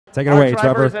Take it away,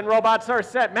 Trevor. Drivers and robots are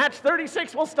set. Match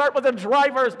 36 will start with the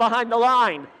drivers behind the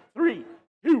line. 3,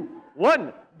 2,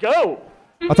 1, go.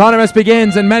 Autonomous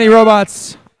begins and many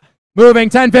robots moving.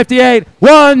 10:58.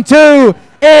 1, 2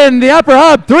 in the upper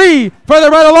hub. 3 for the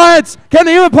Red Alliance. Can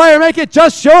the human player make it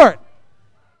just short?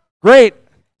 Great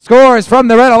scores from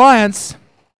the Red Alliance.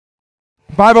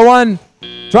 501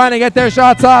 trying to get their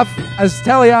shots off as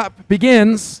teleop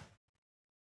begins.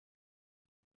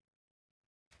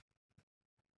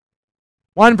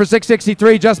 1 for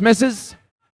 663 just misses.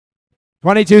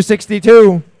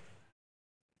 2262.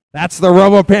 That's the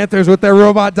Robo Panthers with their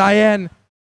robot Diane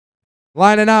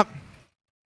lining up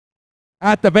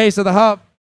at the base of the hub.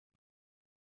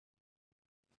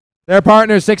 Their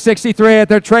partners 663 at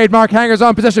their trademark hangers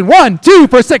on position. 1, 2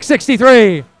 for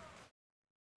 663.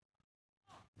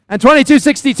 And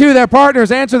 2262, their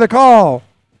partners answer the call.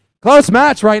 Close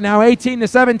match right now,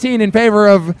 18-17 in favor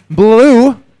of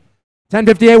blue.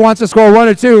 10:58 wants to score 1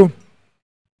 or 2.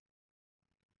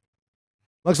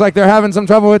 Looks like they're having some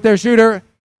trouble with their shooter.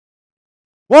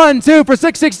 1, 2 for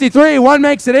 663. One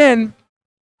makes it in.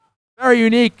 Very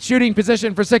unique shooting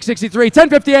position for 663.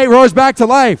 10:58 roars back to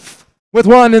life with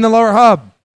 1 in the lower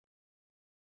hub.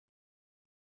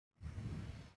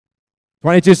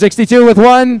 2262 with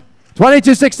 1.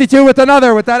 2262 with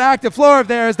another with that active floor of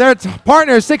theirs. Their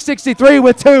partner 663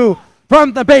 with 2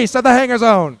 from the base of the hanger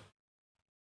zone.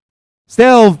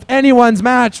 Still anyone's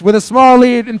match with a small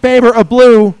lead in favor of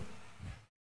blue.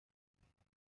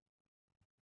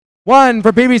 1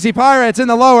 for PBC Pirates in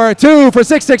the lower, 2 for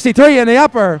 663 in the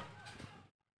upper.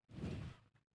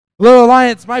 Blue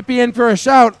Alliance might be in for a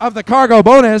shout of the cargo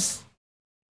bonus.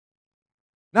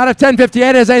 Not if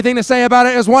 10:58 has anything to say about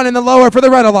it. There's 1 in the lower for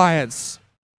the Red Alliance.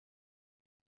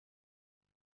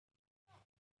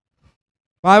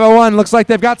 501 looks like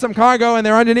they've got some cargo and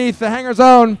they're underneath the hanger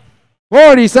zone.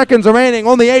 40 seconds remaining,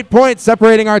 only 8 points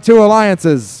separating our two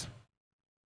alliances.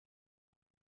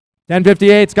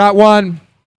 10:58's got 1.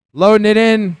 Loading it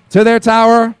in to their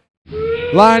tower.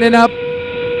 Lining up.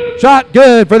 Shot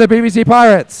good for the PBC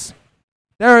Pirates.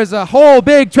 There is a whole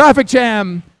big traffic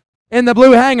jam in the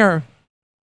blue hangar.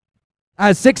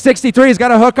 As 663's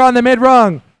got a hook on the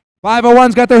mid-rung.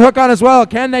 501's got their hook on as well.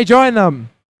 Can they join them?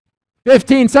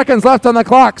 15 seconds left on the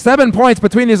clock. 7 points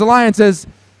between these alliances.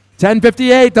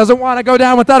 10:58 doesn't want to go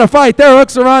down without a fight. Their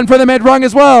hooks are on for the mid-rung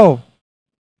as well.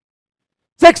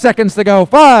 6 seconds to go.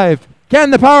 5. Can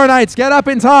the Power Knights get up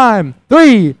in time?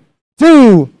 3,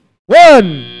 2,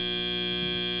 1.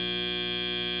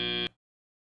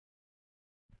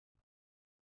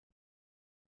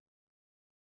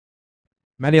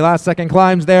 Many last-second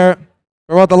climbs there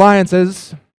for both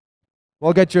alliances.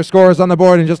 We'll get your scores on the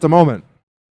board in just a moment.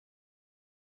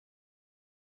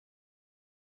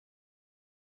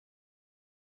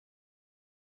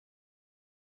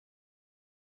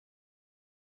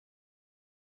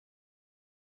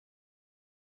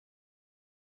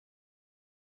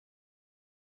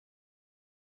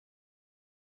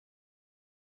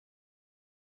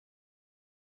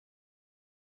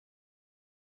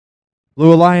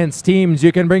 Blue Alliance teams,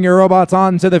 you can bring your robots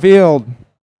onto the field.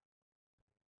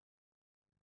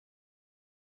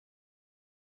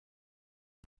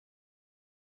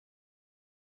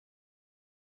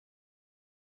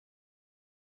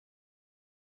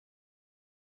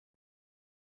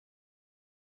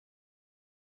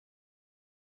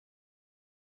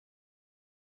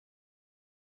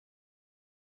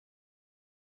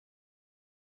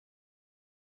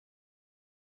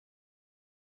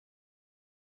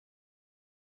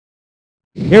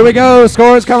 Here we go,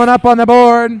 scores coming up on the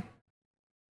board.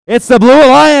 It's the Blue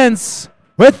Alliance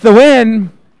with the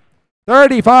win,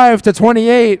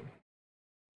 35-28.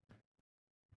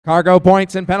 Cargo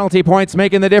points and penalty points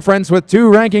making the difference with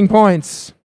 2 ranking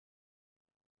points.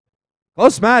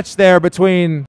 Close match there between